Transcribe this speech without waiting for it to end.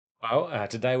Well,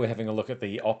 today we're having a look at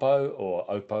the Oppo or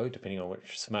Oppo, depending on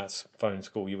which smartphone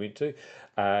school you went to.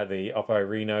 The Oppo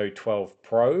Reno 12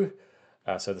 Pro.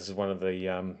 So this is one of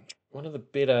the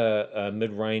better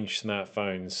mid-range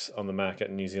smartphones on the market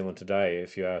in New Zealand today,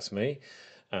 if you ask me.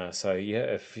 So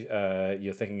yeah, if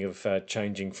you're thinking of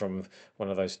changing from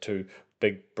one of those two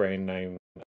big brand name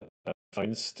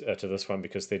phones to this one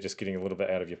because they're just getting a little bit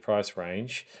out of your price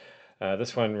range.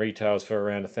 This one retails for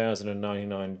around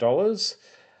 $1,099.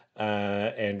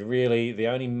 And really, the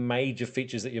only major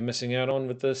features that you're missing out on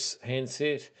with this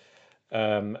handset,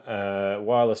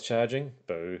 wireless charging,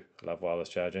 boo, love wireless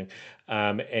charging,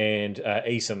 and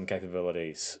eSIM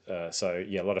capabilities. So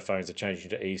yeah, a lot of phones are changing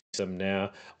to eSIM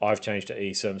now. I've changed to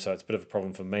eSIM, so it's a bit of a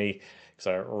problem for me because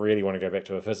I really want to go back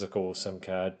to a physical SIM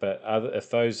card. But if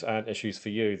those aren't issues for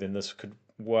you, then this could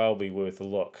well be worth a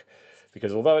look.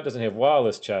 Because although it doesn't have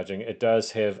wireless charging, it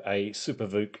does have a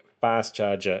SuperVOOC fast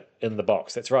charger in the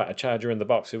box. That's right, a charger in the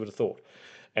box. Who would have thought?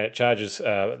 And it charges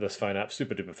this phone up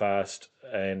super duper fast,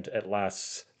 and it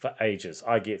lasts for ages.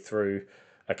 I get through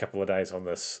a couple of days on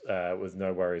this with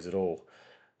no worries at all.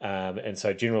 And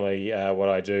so generally, what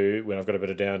I do when I've got a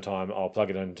bit of downtime, I'll plug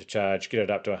it in to charge, get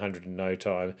it up to 100 in no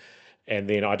time, and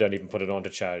then I don't even put it on to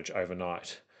charge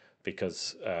overnight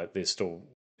because there's still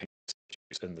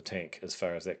in the tank as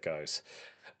far as that goes.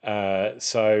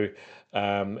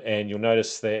 And you'll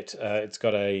notice that it's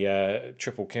got a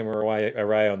triple camera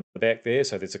array on the back there.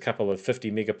 So there's a couple of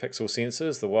 50 megapixel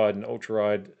sensors, the wide and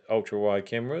ultra wide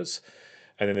cameras.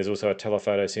 And then there's also a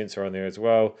telephoto sensor on there as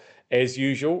well. As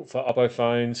usual for Oppo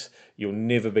phones, you'll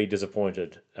never be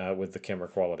disappointed with the camera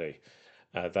quality.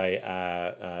 Yeah,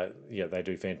 they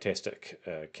do fantastic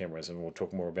cameras, and we'll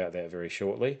talk more about that very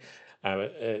shortly.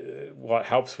 What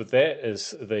helps with that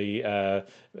is the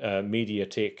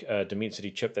MediaTek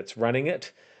Dimensity chip that's running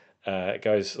it. It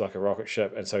goes like a rocket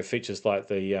ship, and so features like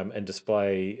the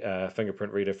in-display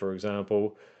fingerprint reader, for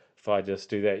example. If I just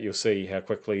do that, you'll see how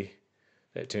quickly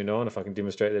that turned on. If I can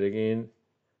demonstrate that again,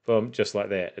 boom, just like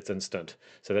that, it's instant.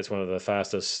 So that's one of the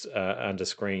fastest under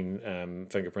screen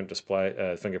fingerprint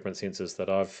sensors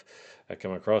that I've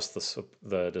come across.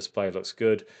 The display looks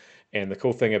good, and the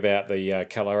cool thing about the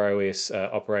ColorOS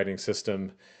operating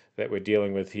system that we're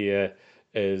dealing with here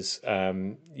is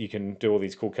you can do all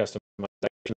these cool customizations.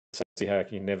 See how you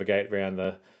can navigate around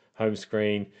the home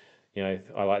screen. I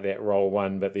like that roll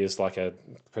one, but there's like a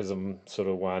prism sort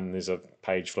of one, there's a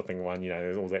page flipping one,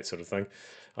 all that sort of thing.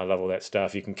 I love all that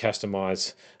stuff. You can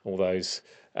customize all those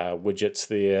widgets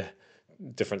there,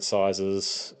 different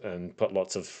sizes, and put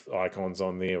lots of icons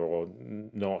on there or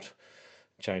not,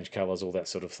 change colors, all that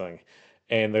sort of thing.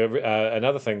 And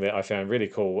another thing that I found really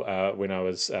cool when I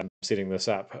was setting this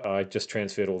up, I just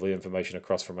transferred all the information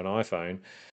across from an iPhone,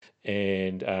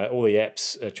 and all the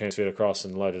apps transferred across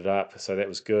and loaded up, so that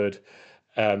was good.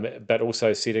 But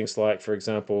also settings like, for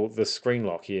example, the screen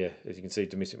lock here, as you can see,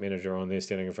 domestic manager on there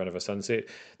standing in front of a sunset.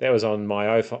 That was on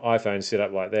my iPhone set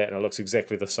up like that, and it looks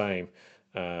exactly the same.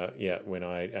 Yeah, when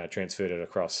I transferred it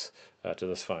across to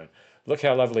this phone. Look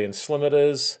how lovely and slim it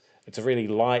is. It's a really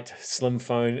light, slim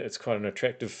phone. It's quite an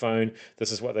attractive phone.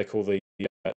 This is what they call the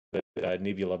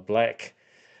Nebula Black.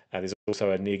 There's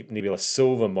also a Nebula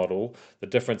Silver model. The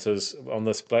difference is on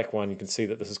this black one, you can see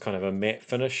that this is kind of a matte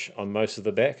finish on most of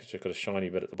the back. It's got a shiny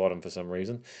bit at the bottom for some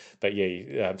reason. But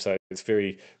yeah, so it's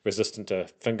very resistant to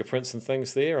fingerprints and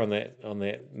things there on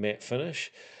that matte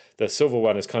finish. The silver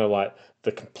one is kind of like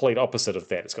the complete opposite of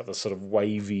that. It's got this sort of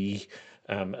wavy,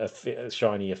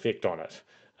 shiny effect on it.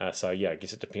 So yeah, I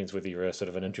guess it depends whether you're a sort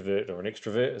of an introvert or an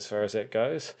extrovert as far as that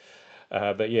goes.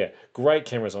 But yeah, great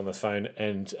cameras on the phone,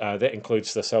 and that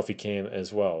includes the selfie cam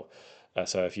as well.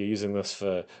 So if you're using this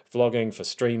for vlogging, for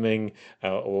streaming,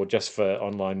 or just for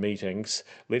online meetings,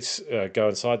 let's go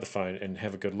inside the phone and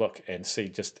have a good look and see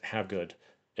just how good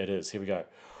it is. Here we go.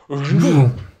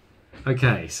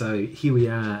 Okay, so here we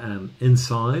are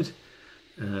inside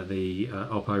the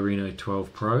Oppo Reno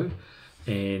 12 Pro,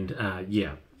 and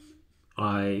yeah,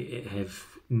 I have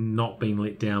not been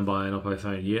let down by an Oppo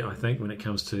phone yet, I think, when it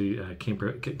comes to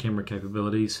camera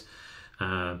capabilities.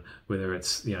 Whether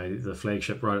it's the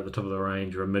flagship right at the top of the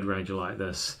range or a mid-ranger like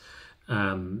this,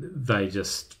 they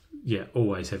just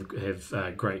always have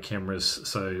great cameras.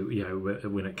 So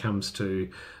when it comes to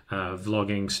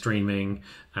vlogging, streaming,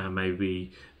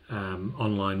 maybe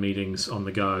online meetings on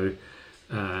the go,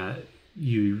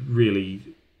 you really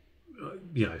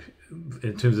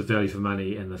in terms of value for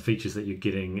money and the features that you're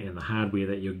getting and the hardware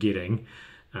that you're getting,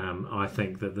 I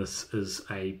think that this is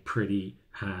a pretty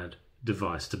hard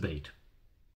device to beat.